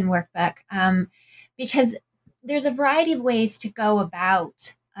rejection workbook, because there's a variety of ways to go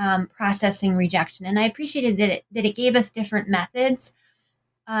about processing rejection. And I appreciated that it gave us different methods.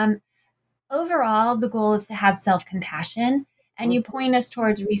 Um, Overall, the goal is to have self compassion. And you Mhm. point us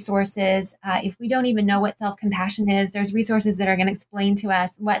towards resources. If we don't even know what self compassion is, there's resources that are going to explain to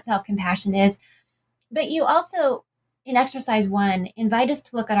us what self compassion is. But you also, in exercise 1, invite us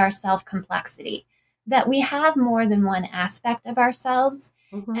to look at our self complexity, that we have more than one aspect of ourselves.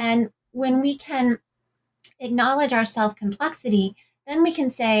 Mhm. And when we can acknowledge our self complexity, then we can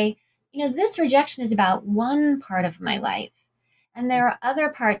say, this rejection is about one part of my life. And there are other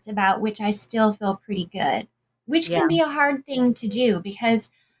parts about which I still feel pretty good, which Yeah. can be a hard thing to do because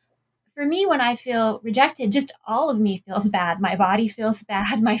for me, when I feel rejected, just all of me feels bad. My body feels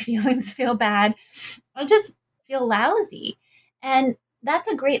bad. My feelings feel bad. I just feel lousy. And that's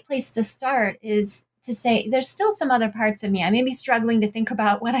a great place to start is to say, there's still some other parts of me. I may be struggling to think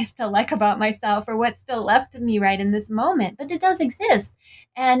about what I still like about myself or what's still left of me right in this moment, but it does exist.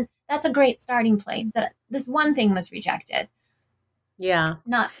 And that's a great starting place that this one thing was rejected, Yeah.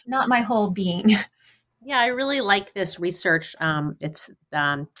 not my whole being. Yeah, I really like this research. It's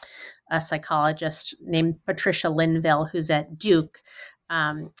a psychologist named Patricia Linville who's at Duke,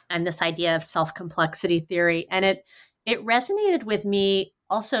 and this idea of self complexity theory, and it resonated with me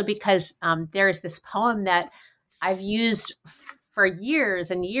also because there is this poem that I've used for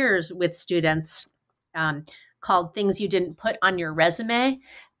years and years with students um, called "Things You Didn't Put on Your Resume."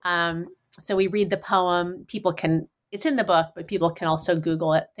 So we read the poem. People can. It's in the book, but people can also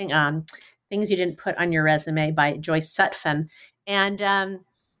Google it. Things You Didn't Put on Your Resume by Joyce Sutphen. And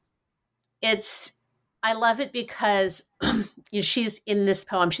it's, I love it because she's in this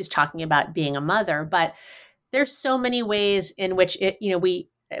poem, she's talking about being a mother, but there's so many ways in which we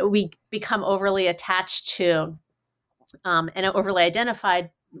become overly attached to and overly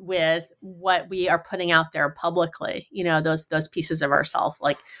identified with what we are putting out there publicly, those pieces of ourself,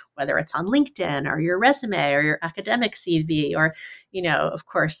 like whether it's on LinkedIn or your resume or your academic CV or, of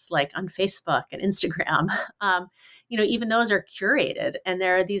course, like on Facebook and Instagram. um, even those are curated, and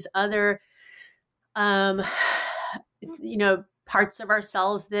there are these other um, parts of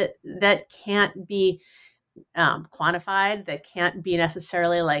ourselves that can't be quantified, that can't be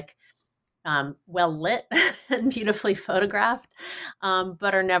necessarily like well lit and beautifully photographed,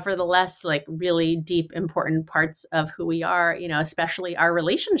 but are nevertheless like really deep, important parts of who we are, especially our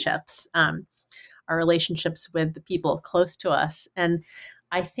relationships with the people close to us. And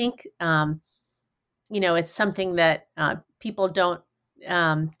I think, it's something that people don't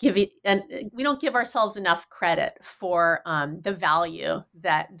give it, and we don't give ourselves enough credit for the value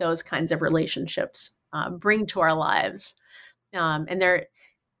that those kinds of relationships bring to our lives. And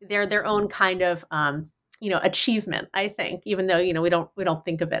they're their own kind of achievement, I think, even though we don't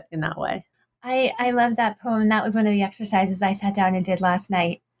think of it in that way. I love that poem. That was one of the exercises I sat down and did last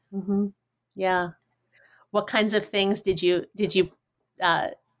night. Mm-hmm. Yeah. What kinds of things did you uh,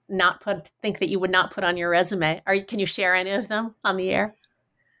 not think that you would not put on your resume? Can you share any of them on the air?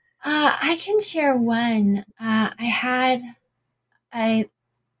 I can share one. I had a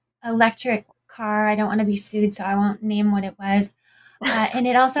electric car. I don't want to be sued, so I won't name what it was. And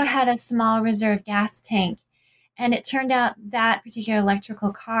it also had a small reserve gas tank. And it turned out that particular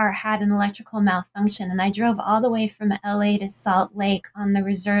electrical car had an electrical malfunction. And I drove all the way from LA to Salt Lake on the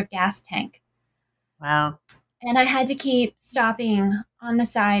reserve gas tank. Wow. And I had to keep stopping on the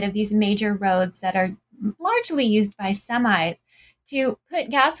side of these major roads that are largely used by semis to put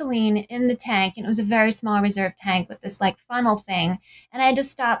gasoline in the tank. And it was a very small reserve tank with this like funnel thing. And I had to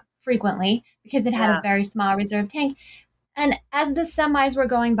stop frequently because it had Yeah. a very small reserve tank. And as the semis were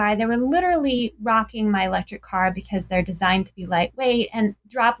going by, they were literally rocking my electric car because they're designed to be lightweight, and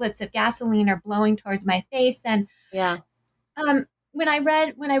droplets of gasoline are blowing towards my face. And Yeah. when I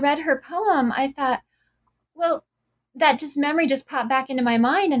read her poem, I thought, well, that just memory just popped back into my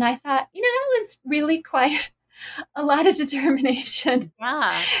mind, and I thought, that was really quite a lot of determination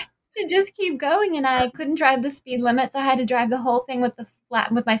Yeah. to just keep going. And I couldn't drive the speed limit, so I had to drive the whole thing with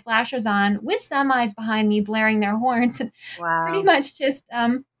with my flashers on, with semis behind me blaring their horns, and pretty Wow. much just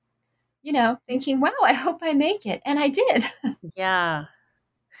thinking, wow, I hope I make it. And I did. Yeah.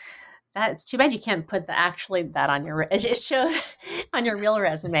 That's too bad you can't put that on your, it shows on your real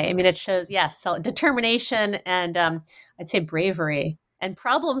resume. I mean, it shows, yes, so determination and I'd say bravery and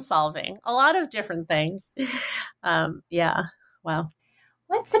problem solving, a lot of different things. Yeah. Wow.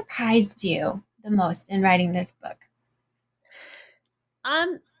 What surprised you the most in writing this book? I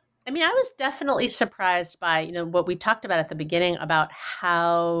mean, I was definitely surprised by, what we talked about at the beginning about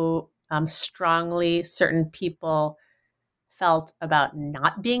how strongly certain people felt about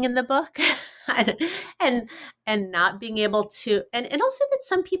not being in the book and, and and not being able to, and also that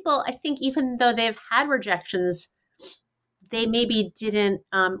some people, I think, even though they've had rejections, they maybe didn't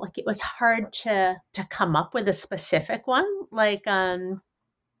like, it was hard to come up with a specific one, like and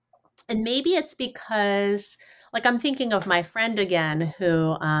maybe it's because, like, I'm thinking of my friend again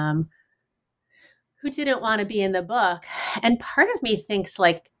who didn't want to be in the book, and part of me thinks,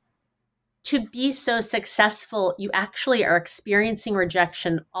 like, to be so successful, you actually are experiencing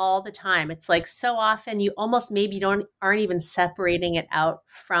rejection all the time. It's like so often you almost maybe aren't even separating it out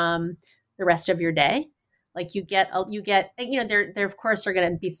from the rest of your day. Like there of course are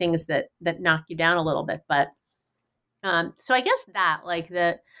going to be things that knock you down a little bit, but so I guess that, like,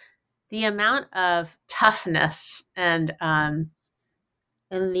 the amount of toughness and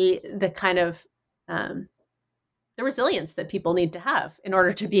the kind of the resilience that people need to have in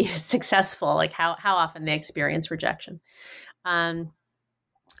order to be successful, like how often they experience rejection. Um,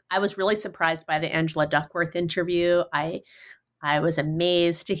 I was really surprised by the Angela Duckworth interview. I was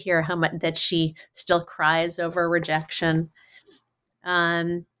amazed to hear how much that she still cries over rejection.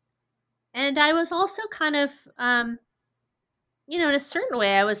 And I was also kind of, in a certain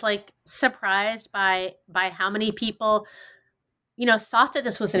way, I was like surprised by how many people thought that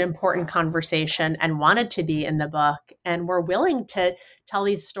this was an important conversation and wanted to be in the book and were willing to tell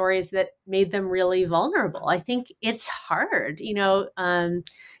these stories that made them really vulnerable. I think it's hard,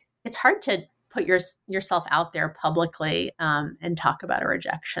 it's hard to put yourself out there publicly and talk about a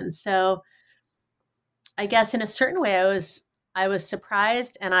rejection. So I guess in a certain way, I was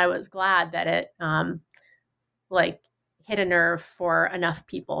surprised, and I was glad that it like hit a nerve for enough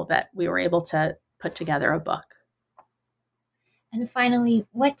people that we were able to put together a book. And finally,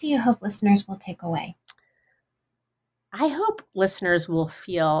 what do you hope listeners will take away? I hope listeners will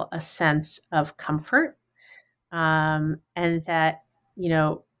feel a sense of comfort, and that,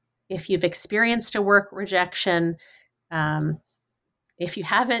 if you've experienced a work rejection, if you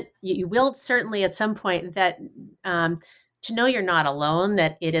haven't, you will certainly at some point, that to know you're not alone,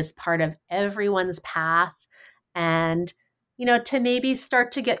 that it is part of everyone's path, and to maybe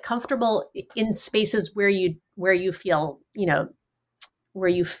start to get comfortable in spaces where you feel, where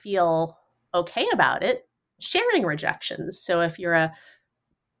you feel okay about it, sharing rejections. So if you're a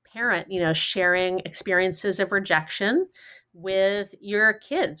parent, sharing experiences of rejection with your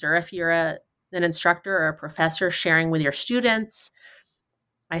kids, or if you're an instructor or a professor, sharing with your students.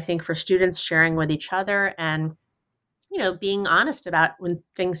 I think for students, sharing with each other, and being honest about when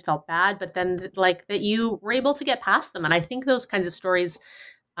things felt bad, but then like that you were able to get past them. And I think those kinds of stories,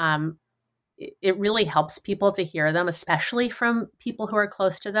 it really helps people to hear them, especially from people who are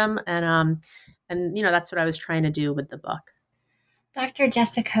close to them. And that's what I was trying to do with the book. Dr.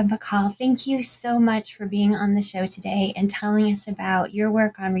 Jessica Bacall, thank you so much for being on the show today and telling us about your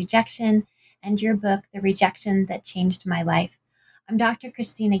work on rejection and your book, The Rejection That Changed My Life. I'm Dr.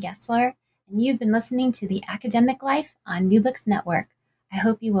 Christina Gessler, and you've been listening to The Academic Life on New Books Network. I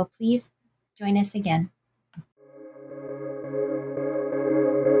hope you will please join us again.